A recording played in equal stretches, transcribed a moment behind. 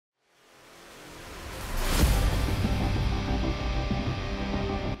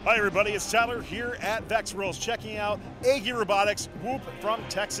Hi everybody, it's Tyler here at VEX Worlds checking out Aggie Robotics, Whoop from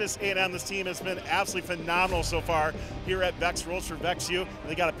Texas A&M. This team has been absolutely phenomenal so far here at VEX Worlds for VEXU.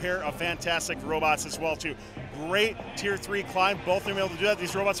 They got a pair of fantastic robots as well too. Great tier 3 climb, both of them able to do that.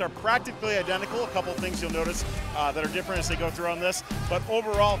 These robots are practically identical. A couple things you'll notice that are different as they go through on this, but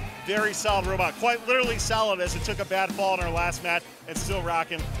overall, very solid robot. Quite literally solid, as it took a bad fall in our last match and still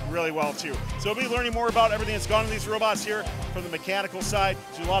rocking really well too. So we'll be learning more about everything that's gone in these robots here, from the mechanical side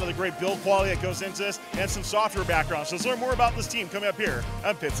to a lot of the great build quality that goes into this and some software background. So let's learn more about this team coming up here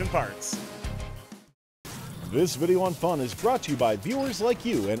on Pits and Parts. This video on fun is brought to you by viewers like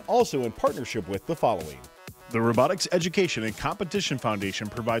you and also in partnership with the following. The Robotics Education and Competition Foundation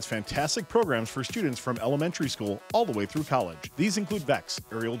provides fantastic programs for students from elementary school all the way through college. These include VEX,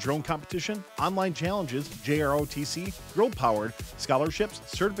 aerial drone competition, online challenges, JROTC, girl-powered, scholarships,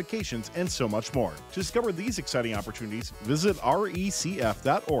 certifications, and so much more. To discover these exciting opportunities, visit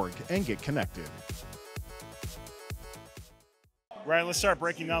recf.org and get connected. Ryan, let's start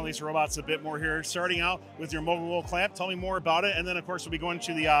breaking down these robots a bit more here. Starting out with your mobile roll clamp, tell me more about it, and then of course we'll be going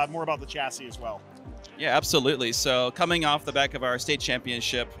to the more about the chassis as well. Yeah, absolutely. So coming off the back of our state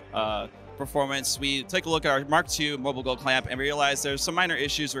championship performance, we take a look at our Mark II mobile goal clamp and realize there's some minor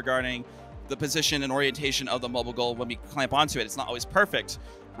issues regarding the position and orientation of the mobile goal when we clamp onto it. It's not always perfect.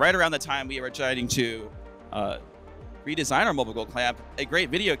 Right around the time we were deciding to redesign our mobile goal clamp, a great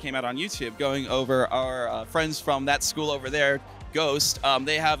video came out on YouTube going over our friends from that school over there, Ghost.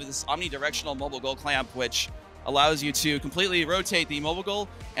 They have this omnidirectional mobile goal clamp, which allows you to completely rotate the mobile goal,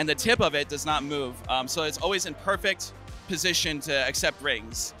 and the tip of it does not move. So it's always in perfect position to accept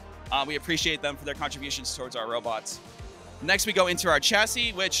rings. We appreciate them for their contributions towards our robots. Next, we go into our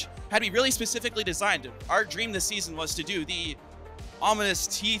chassis, which had to be really specifically designed. Our dream this season was to do the ominous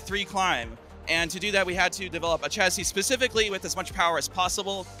T3 climb. And to do that, we had to develop a chassis specifically with as much power as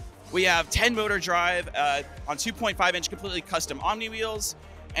possible. We have 10 motor drive on 2.5-inch completely custom Omni wheels,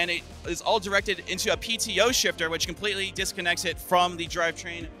 and it is all directed into a PTO shifter, which completely disconnects it from the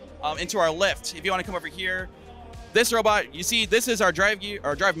drivetrain into our lift. If you want to come over here, this robot, you see this is our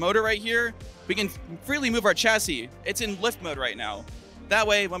drive motor right here. We can freely move our chassis. It's in lift mode right now. That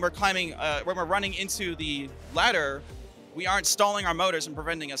way, when we're climbing, when we're running into the ladder, we aren't stalling our motors and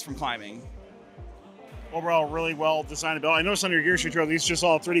preventing us from climbing. Overall, really well designed build. I noticed on your gear sheet, are these just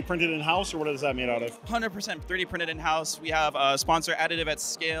all 3D printed in-house, or what is that made out of? 100% 3D printed in-house. We have a sponsor, Additive at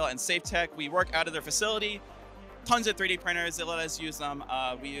Scale and Safe Tech. We work out of their facility. Tons of 3D printers. They let us use them.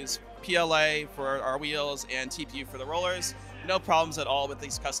 We use PLA for our wheels and TPU for the rollers. No problems at all with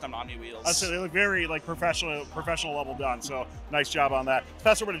these custom Omni wheels. I'd say they look very like professional level done. So nice job on that.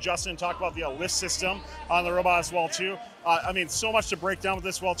 Pass over to Justin and talk about the lift system on the robot as well too. I mean, so much to break down with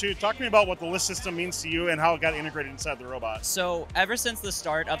this well too. Talk to me about what the lift system means to you and how it got integrated inside the robot. So ever since the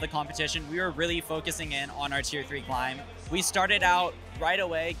start of the competition, we were really focusing in on our tier 3 climb. We started out right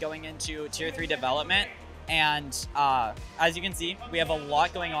away going into tier 3 development, and as you can see, we have a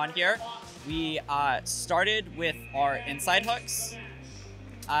lot going on here. We started with our inside hooks,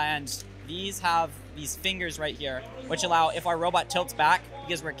 and these have these fingers right here, which allow, if our robot tilts back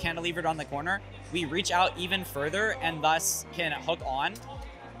because we're cantilevered on the corner, we reach out even further and thus can hook on.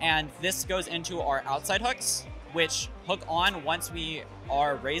 And this goes into our outside hooks, which hook on once we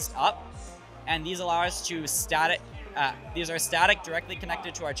are raised up. And these allow us to these are static, directly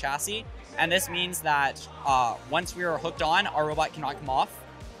connected to our chassis. And this means that once we are hooked on, our robot cannot come off.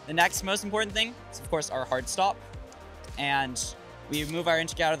 The next most important thing is, of course, our hard stop. And we move our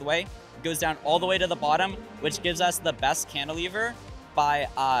inch out of the way. It goes down all the way to the bottom, which gives us the best cantilever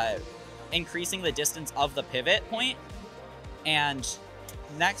by increasing the distance of the pivot point. And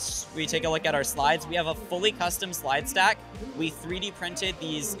next, we take a look at our slides. We have a fully custom slide stack. We 3D printed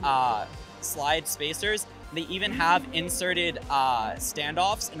these slide spacers. They even have inserted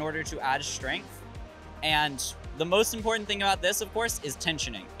standoffs in order to add strength. And the most important thing about this, of course, is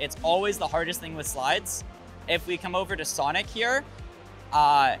tensioning. It's always the hardest thing with slides. If we come over to Sonic here,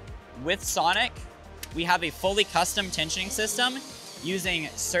 with Sonic, we have a fully custom tensioning system using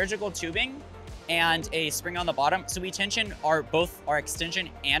surgical tubing and a spring on the bottom. So we tension both our extension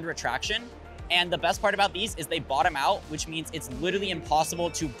and retraction. And the best part about these is they bottom out, which means it's literally impossible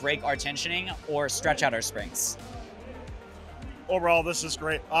to break our tensioning or stretch out our springs. Overall, this is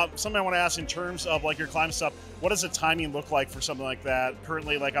great. Something I want to ask in terms of like your climb stuff, what does the timing look like for something like that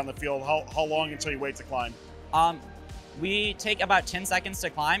currently, like on the field? How long until you wait to climb? We take about 10 seconds to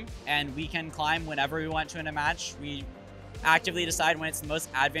climb, and we can climb whenever we want to in a match. We actively decide when it's the most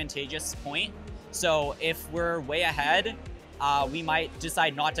advantageous point. So if we're way ahead, we might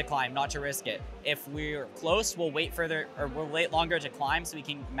decide not to climb, not to risk it. If we're close, we'll wait longer to climb so we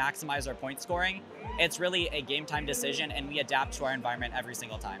can maximize our point scoring. It's really a game time decision, and we adapt to our environment every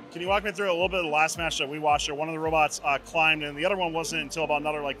single time. Can you walk me through a little bit of the last match that we watched? One of the robots climbed, and the other one wasn't until about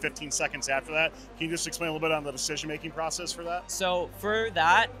another like 15 seconds after that. Can you just explain a little bit on the decision-making process for that? So for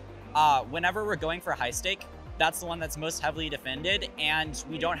that, whenever we're going for high stake, that's the one that's most heavily defended, and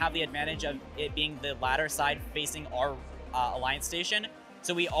we don't have the advantage of it being the ladder side facing our alliance station.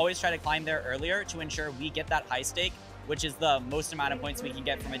 So we always try to climb there earlier to ensure we get that high stake, which is the most amount of points we can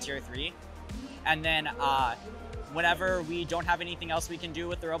get from a tier 3. And then whenever we don't have anything else we can do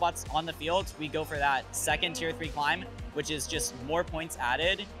with the robots on the field, we go for that second tier 3 climb, which is just more points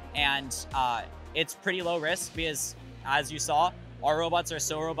added. And it's pretty low risk because, as you saw, our robots are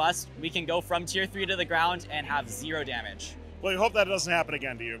so robust, we can go from tier 3 to the ground and have 0 damage. Well, we hope that doesn't happen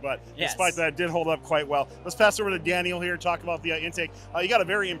again to you, but yes, despite that, it did hold up quite well. Let's pass over to Daniel here, talk about the intake. You got a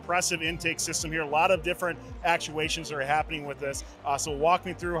very impressive intake system here. A lot of different actuations are happening with this. So walk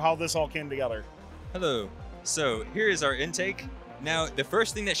me through how this all came together. Hello. So here is our intake. Now, the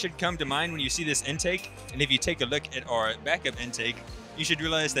first thing that should come to mind when you see this intake, and if you take a look at our backup intake, you should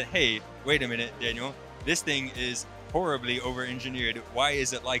realize that, hey, wait a minute, Daniel, this thing is horribly over-engineered. Why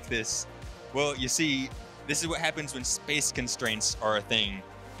is it like this? Well, you see, this is what happens when space constraints are a thing.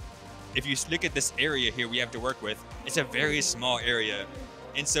 If you look at this area here we have to work with, it's a very small area.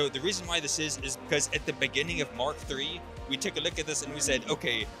 And so the reason why this is because at the beginning of Mark III, we took a look at this and we said,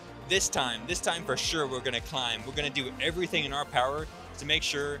 okay, this time for sure we're gonna climb. We're gonna do everything in our power to make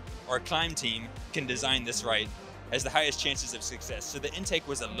sure our climb team can design this right, has the highest chances of success. So the intake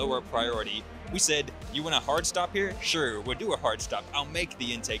was a lower priority. We said, you want a hard stop here? Sure, we'll do a hard stop. I'll make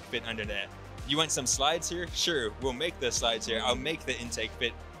the intake fit under that. You want some slides here? Sure, we'll make the slides here. I'll make the intake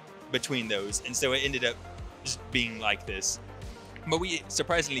fit between those. And so it ended up just being like this. But we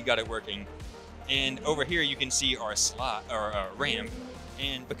surprisingly got it working. And over here you can see our ramp.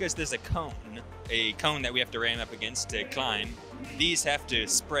 And because there's a cone that we have to ram up against to climb, these have to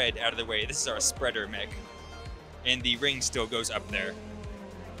spread out of the way. This is our spreader mech. And the ring still goes up there.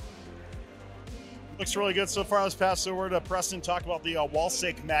 Looks really good so far. Let's pass over to Preston, talk about the wall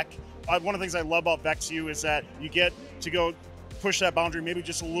stake mech. One of the things I love about VEX U is that you get to go push that boundary maybe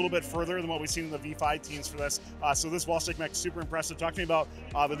just a little bit further than what we've seen in the V5 teams for this. So this wall stake mech is super impressive. Talk to me about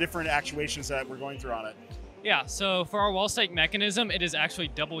the different actuations that we're going through on it. Yeah, so for our wall stake mechanism, it is actually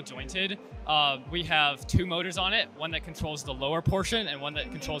double jointed. We have 2 motors on it, one that controls the lower portion and one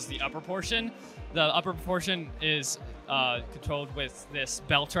that controls the upper portion. The upper portion is controlled with this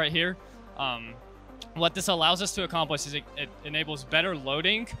belt right here. What this allows us to accomplish is it enables better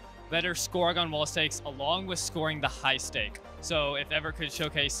loading, better scoring on wall stakes, along with scoring the high stake. So if ever could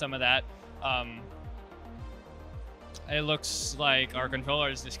showcase some of that, it looks like our controller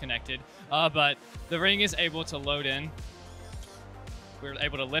is disconnected, but the ring is able to load in. We're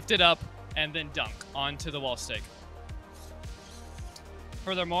able to lift it up and then dunk onto the wall stake.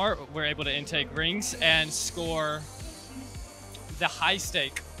 Furthermore, we're able to intake rings and score the high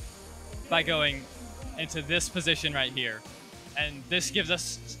stake by going into this position right here. And this gives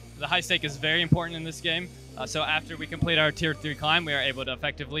us, the high stake is very important in this game. So after we complete our tier 3 climb, we are able to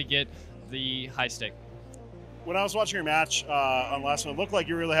effectively get the high stake. When I was watching your match on last one, it looked like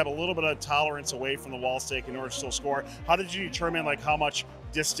you really had a little bit of tolerance away from the wall stake in order to still score. How did you determine like how much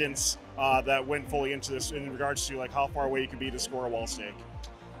distance that went fully into this in regards to like how far away you could be to score a wall stake?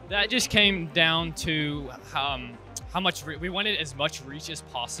 That just came down to how much we wanted as much reach as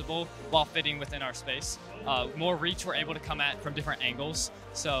possible while fitting within our space. More reach we're able to come at from different angles.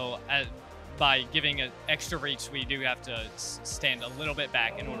 So by giving an extra reach, we do have to stand a little bit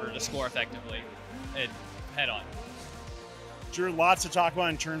back in order to score effectively and head on. Drew, lots to talk about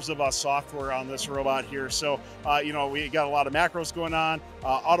in terms of software on this robot here. So, you know, we got a lot of macros going on,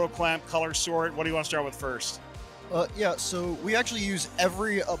 auto clamp, color sort. What do you want to start with first? Yeah, so we actually use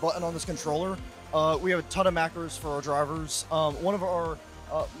every button on this controller. We have a ton of macros for our drivers. One of our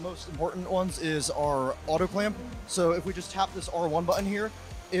most important ones is our auto clamp. So if we just tap this R1 button here,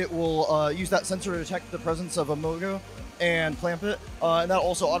 it will use that sensor to detect the presence of a mogo and clamp it. And that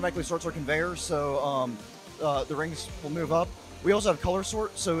also automatically sorts our conveyor, so the rings will move up. We also have color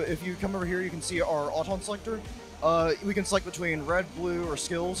sort, so if you come over here, you can see our Auton selector. We can select between red, blue, or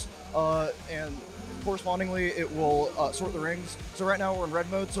skills, and correspondingly, it will sort the rings. So right now we're in red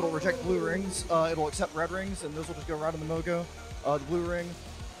mode, so it'll reject blue rings. It'll accept red rings, and those will just go right in the mogo. The blue ring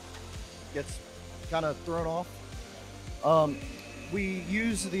gets kind of thrown off. We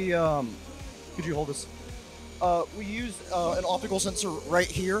use the, could you hold this? We use an optical sensor right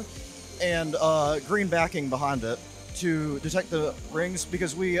here and green backing behind it. to detect the rings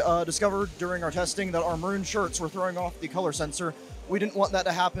because we discovered during our testing that our maroon shirts were throwing off the color sensor. We didn't want that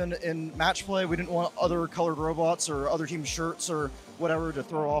to happen in match play. We didn't want other colored robots or other team shirts or whatever to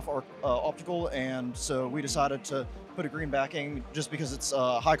throw off our optical, and so we decided to put a green backing just because it's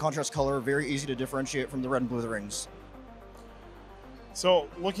a high contrast color, very easy to differentiate from the red and blue of the rings. So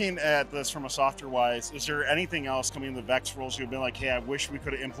looking at this from a software-wise, is there anything else coming in the VEX Worlds you've been like, hey, I wish we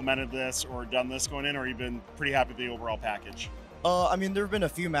could have implemented this or done this going in, or you've been pretty happy with the overall package? I mean, there have been a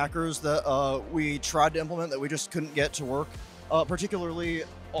few macros that we tried to implement that we just couldn't get to work, particularly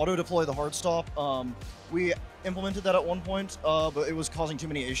auto-deploy the hard stop. We implemented that at one point, but it was causing too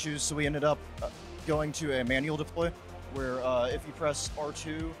many issues, so we ended up going to a manual deploy, where if you press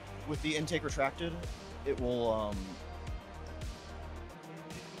R2 with the intake retracted, it will...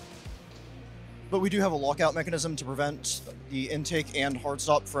 But we do have a lockout mechanism to prevent the intake and hard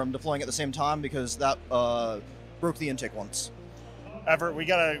stop from deploying at the same time because that broke the intake once. Everett, we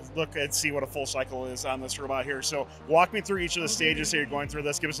gotta look and see what a full cycle is on this robot here. So walk me through each of the stages that you're going through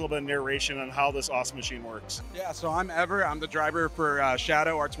this. Give us a little bit of narration on how this awesome machine works. Yeah, so I'm Everett. I'm the driver for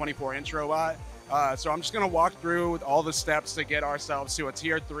Shadow, our 24-inch robot. So I'm just gonna walk through all the steps to get ourselves to a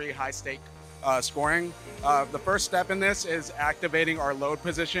tier 3 high stake scoring. The first step in this is activating our load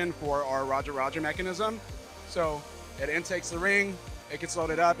position for our Roger Roger mechanism. So it intakes the ring, it gets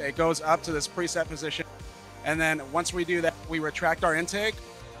loaded up, it goes up to this preset position. And then once we do that, we retract our intake,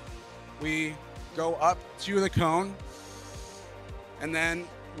 we go up to the cone, and then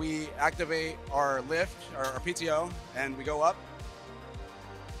we activate our lift, or our PTO, and we go up.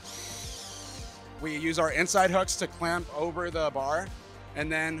 We use our inside hooks to clamp over the bar,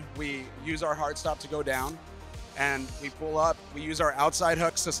 and then we use our hard stop to go down, and we pull up. We use our outside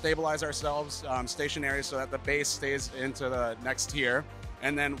hooks to stabilize ourselves stationary so that the base stays into the next tier.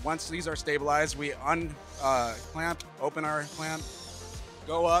 And then once these are stabilized, we unclamp, open our clamp,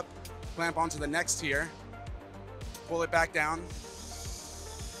 go up, clamp onto the next tier, pull it back down,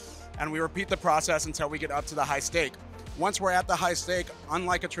 and we repeat the process until we get up to the high stake. Once we're at the high stake,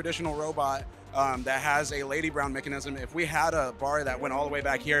 unlike a traditional robot that has a Lady Brown mechanism, if we had a bar that went all the way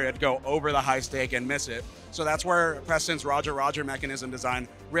back here, it'd go over the high stake and miss it. So that's where Preston's Roger Roger mechanism design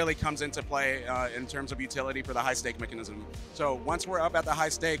really comes into play in terms of utility for the high stake mechanism. So once we're up at the high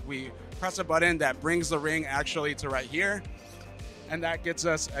stake, we press a button that brings the ring actually to right here, and that gets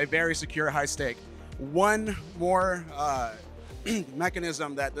us a very secure high stake. One more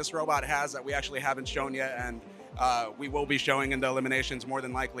mechanism that this robot has that we actually haven't shown yet, and we will be showing in the eliminations more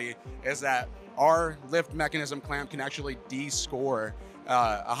than likely, is that our lift mechanism clamp can actually de-score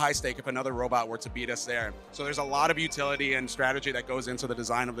a high stake if another robot were to beat us there. So there's a lot of utility and strategy that goes into the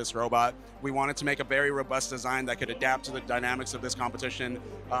design of this robot. We wanted to make a very robust design that could adapt to the dynamics of this competition,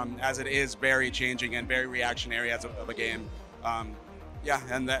 as it is very changing and very reactionary as of a game. Yeah,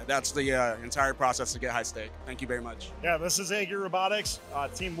 and that's the entire process to get high stake. Thank you very much. Yeah, this is Aggie Robotics,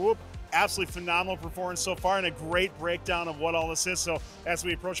 Team Whoop. Absolutely phenomenal performance so far and a great breakdown of what all this is. So as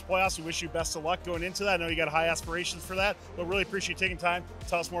we approach playoffs, we wish you best of luck going into that. I know you got high aspirations for that, but really appreciate you taking time to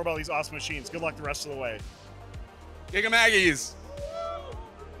tell us more about these awesome machines. Good luck the rest of the way. Giga Maggies!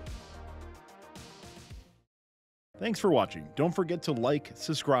 Thanks for watching. Don't forget to like,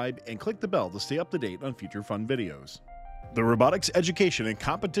 subscribe, and click the bell to stay up to date on future fun videos. The Robotics Education and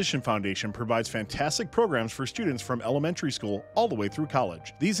Competition Foundation provides fantastic programs for students from elementary school all the way through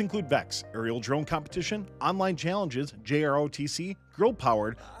college. These include VEX, Aerial Drone Competition, Online Challenges, JROTC, Girl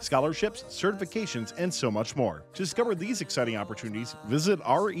Powered, scholarships, certifications, and so much more. To discover these exciting opportunities, visit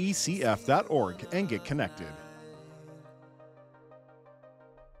recf.org and get connected.